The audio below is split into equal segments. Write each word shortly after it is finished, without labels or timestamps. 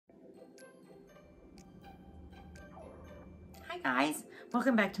guys,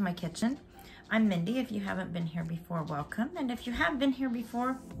 welcome back to my kitchen. I'm Mindy. If you haven't been here before, welcome. And if you have been here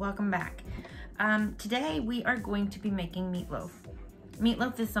before, welcome back. Today we are going to be making meatloaf.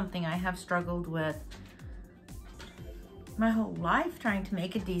 Meatloaf is something I have struggled with my whole life, trying to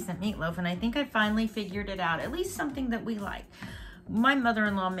make a decent meatloaf, and I think I finally figured it out, at least something that we like. My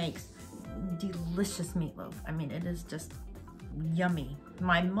mother-in-law makes delicious meatloaf. I mean, it is just yummy.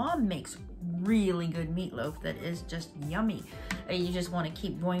 My mom makes really good meatloaf that is just yummy. You just want to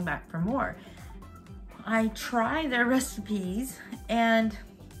keep going back for more. I try their recipes and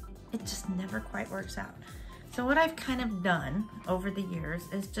it just never quite works out. So what I've kind of done over the years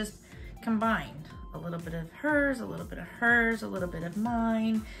is just combined a little bit of hers, a little bit of hers, a little bit of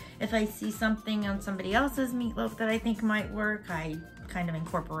mine. If I see something on somebody else's meatloaf that I think might work, I kind of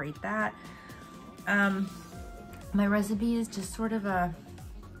incorporate that. My recipe is just sort of a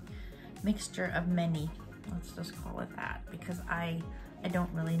mixture of many. Let's just call it that, because I don't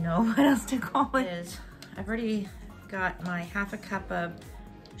really know what else to call it. I've already got my half a cup of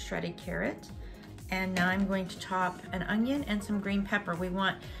shredded carrot, and now I'm going to chop an onion and some green pepper. We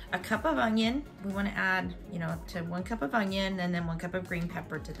want a cup of onion. We want to add, to 1 cup of onion and then 1 cup of green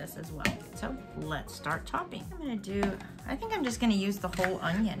pepper to this as well. So let's start chopping. I think I'm just gonna use the whole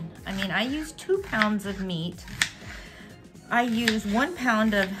onion. I mean, I use 2 pounds of meat. I use 1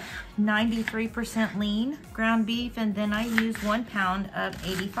 pound of 93% lean ground beef, and then I use 1 pound of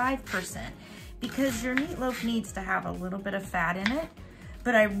 85%, because your meatloaf needs to have a little bit of fat in it,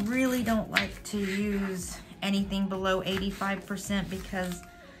 but I really don't like to use anything below 85% because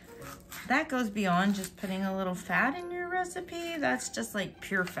that goes beyond just putting a little fat in your recipe. That's just like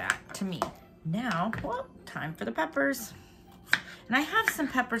pure fat to me. Now, well, time for the peppers. And I have some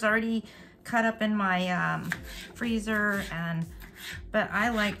peppers already cut up in my freezer, but I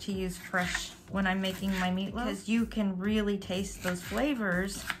like to use fresh when I'm making my meatloaf, because you can really taste those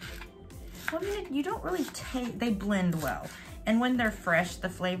flavors. Well, I mean, you don't really taste, they blend well. And when they're fresh, the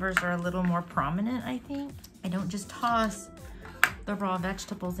flavors are a little more prominent, I think. I don't just toss the raw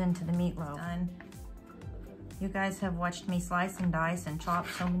vegetables into the meatloaf. Done. You guys have watched me slice and dice and chop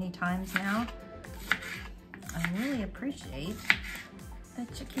so many times now. I really appreciate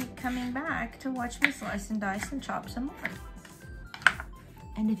that you keep coming back to watch me slice and dice and chop some more.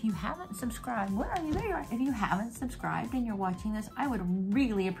 And if you haven't subscribed, where are you? There you are. If you haven't subscribed and you're watching this, I would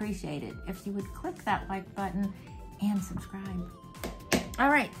really appreciate it if you would click that like button and subscribe. All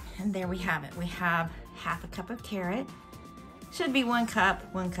right, and there we have it. We have half a cup of carrot. Should be 1 cup,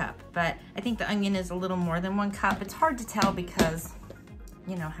 but I think the onion is a little more than 1 cup. It's hard to tell because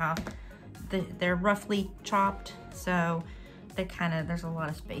you know how they're roughly chopped, so there's a lot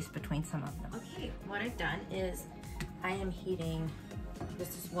of space between some of them. Okay, what I've done is I am heating, this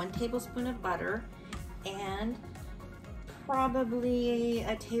is 1 tablespoon of butter and probably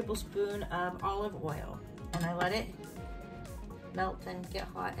a tablespoon of olive oil. And I let it melt and get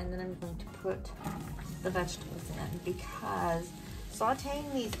hot, and then I'm going to put the vegetables in, because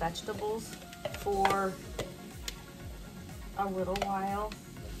sauteing these vegetables for a little while,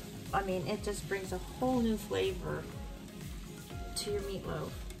 I mean, it just brings a whole new flavor to your meatloaf.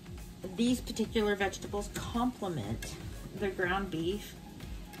 These particular vegetables complement the ground beef,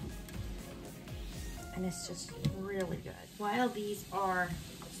 and it's just really good. While these are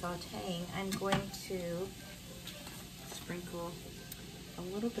sauteing, I'm going to sprinkle a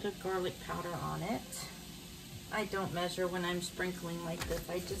little bit of garlic powder on it. I don't measure when I'm sprinkling like this.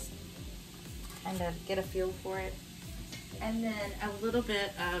 I just kind of get a feel for it. And then a little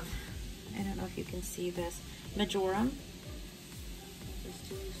bit of, I don't know if you can see this, marjoram. Just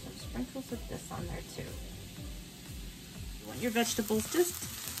do some sprinkles of this on there too. You want your vegetables just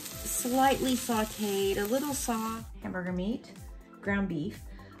slightly sauteed, a little soft. Hamburger meat, ground beef.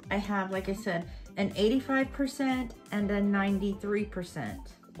 I have, like I said, an 85% and a 93%.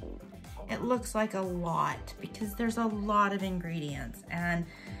 It looks like a lot because there's a lot of ingredients, and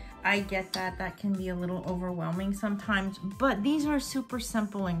I get that can be a little overwhelming sometimes, but these are super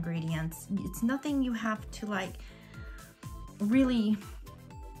simple ingredients. It's nothing you have to like really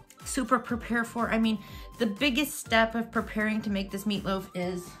super prepare for. I mean, the biggest step of preparing to make this meatloaf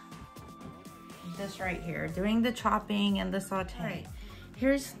is this right here, doing the chopping and the sauteing. Right.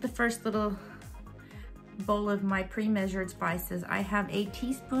 Here's the first little bowl of my pre-measured spices. I have a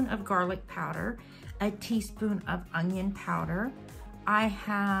teaspoon of garlic powder, a teaspoon of onion powder. I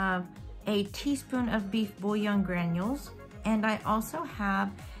have a teaspoon of beef bouillon granules, and I also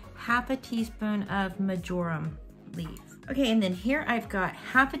have half a teaspoon of marjoram leaf. Okay, and then here I've got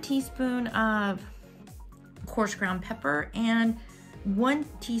half a teaspoon of coarse ground pepper and 1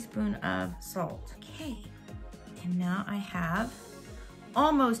 teaspoon of salt. Okay, And now I have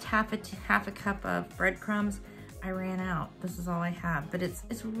almost half a cup of breadcrumbs. I ran out. This is all I have, but it's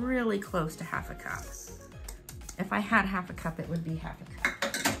really close to half a cup. If I had half a cup, it would be half a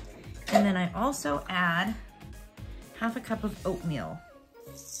cup. And then I also add half a cup of oatmeal.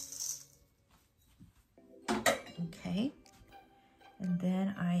 Okay. And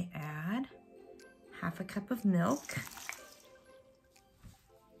then I add half a cup of milk.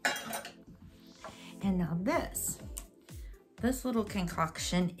 And now this little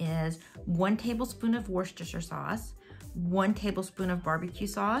concoction is 1 tablespoon of Worcestershire sauce, 1 tablespoon of barbecue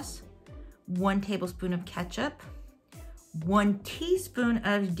sauce, 1 tablespoon of ketchup, 1 teaspoon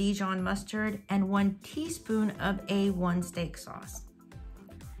of Dijon mustard, and 1 teaspoon of A1 steak sauce.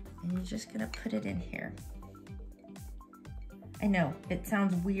 And you're just gonna put it in here. I know, it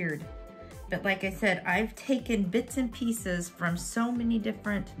sounds weird, but like I said, I've taken bits and pieces from so many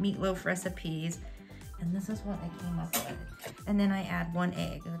different meatloaf recipes, and this is what I came up with. And then I add 1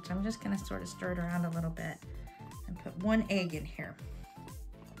 egg, which I'm just gonna sort of stir it around a little bit and put 1 egg in here.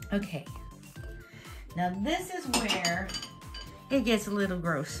 Okay, now this is where it gets a little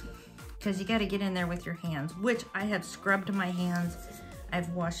gross, because you gotta get in there with your hands, which I have scrubbed my hands. I've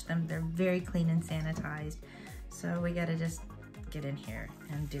washed them, they're very clean and sanitized. So we gotta just get in here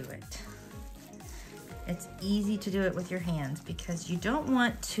and do it. It's easy to do it with your hands because you don't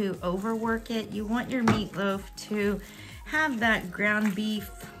want to overwork it. You want your meatloaf to have that ground beef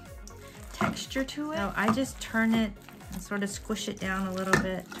texture to it. So I just turn it and sort of squish it down a little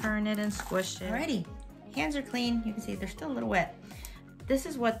bit. Turn it and squish it. Alrighty, hands are clean. You can see they're still a little wet. This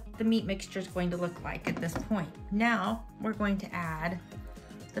is what the meat mixture is going to look like at this point. Now we're going to add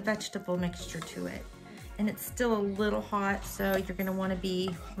the vegetable mixture to it. And it's still a little hot, so you're gonna wanna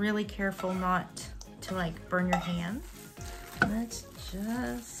be really careful not to like burn your hands. Let's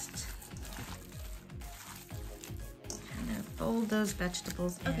just kind of fold those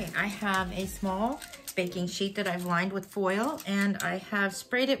vegetables in. Okay, I have a small baking sheet that I've lined with foil, and I have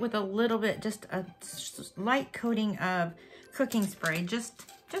sprayed it with a little bit, just a light coating of cooking spray, just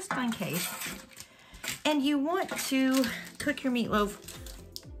in case. And you want to cook your meatloaf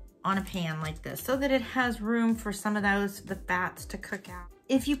on a pan like this so that it has room for some of the fats to cook out.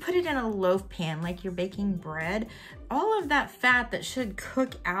 If you put it in a loaf pan like you're baking bread, all of that fat that should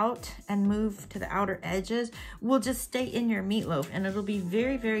cook out and move to the outer edges will just stay in your meatloaf, and it'll be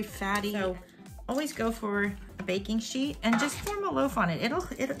very, very fatty. So always go for a baking sheet and just form a loaf on it.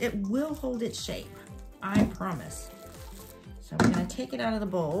 It will hold its shape, I promise. So we're gonna take it out of the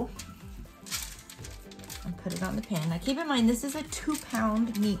bowl and put it on the pan. Now keep in mind, this is a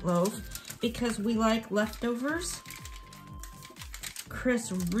 2-pound meatloaf because we like leftovers.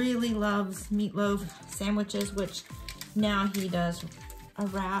 Chris really loves meatloaf sandwiches, which now he does a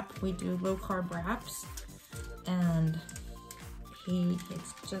wrap. We do low carb wraps, and he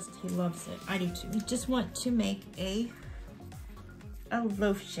loves it. I do too. We just want to make a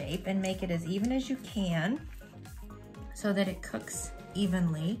loaf shape and make it as even as you can so that it cooks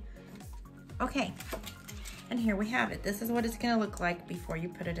evenly. Okay, and here we have it. This is what it's gonna look like before you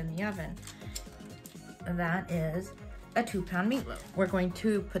put it in the oven. That is a 2-pound meatloaf. We're going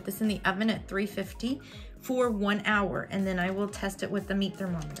to put this in the oven at 350 for 1 hour, and then I will test it with the meat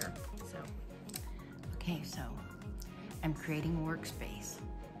thermometer. Okay, so I'm creating a workspace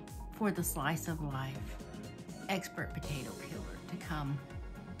for the slice of life expert potato peeler to come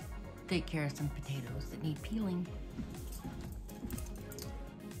take care of some potatoes that need peeling.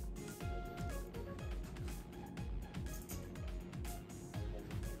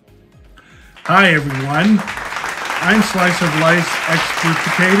 Hi everyone, I'm Slice of Life's expert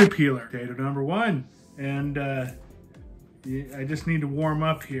potato peeler. Potato number 1, and I just need to warm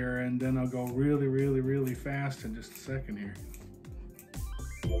up here, and then I'll go really, really, really fast in just a second here.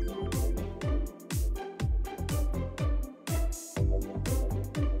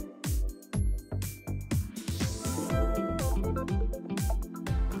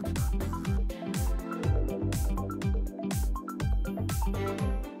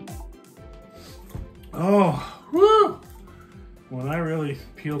 Oh, woo! When I really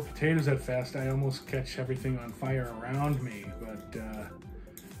peel potatoes that fast, I almost catch everything on fire around me, but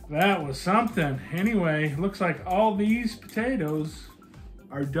that was something. Anyway, looks like all these potatoes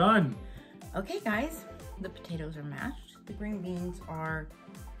are done. Okay guys, the potatoes are mashed, the green beans are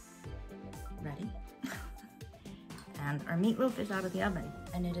ready, and our meatloaf is out of the oven,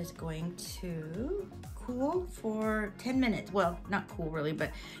 and it is going to cool for 10 minutes. Well, not cool really, but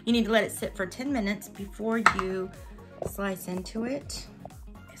you need to let it sit for 10 minutes before you slice into it.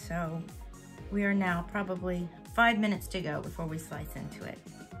 So we are now probably 5 minutes to go before we slice into it.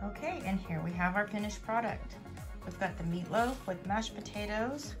 Okay, and here we have our finished product. We've got the meatloaf with mashed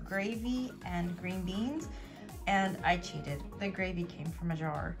potatoes, gravy, and green beans. And I cheated. The gravy came from a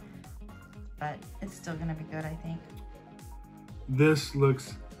jar, but it's still gonna be good, I think. This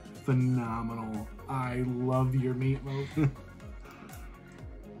looks phenomenal. I love your meatloaf.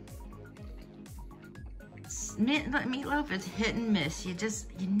 Meatloaf is hit and miss. You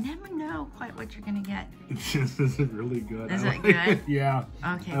never know quite what you're gonna get. This is really good. Is it good? Yeah.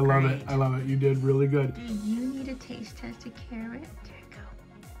 Okay, I love great. it. I love it. You did really good. Do you need a taste test of carrot? There you go.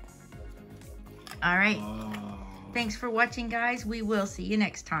 All right. Thanks for watching, guys. We will see you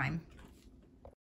next time.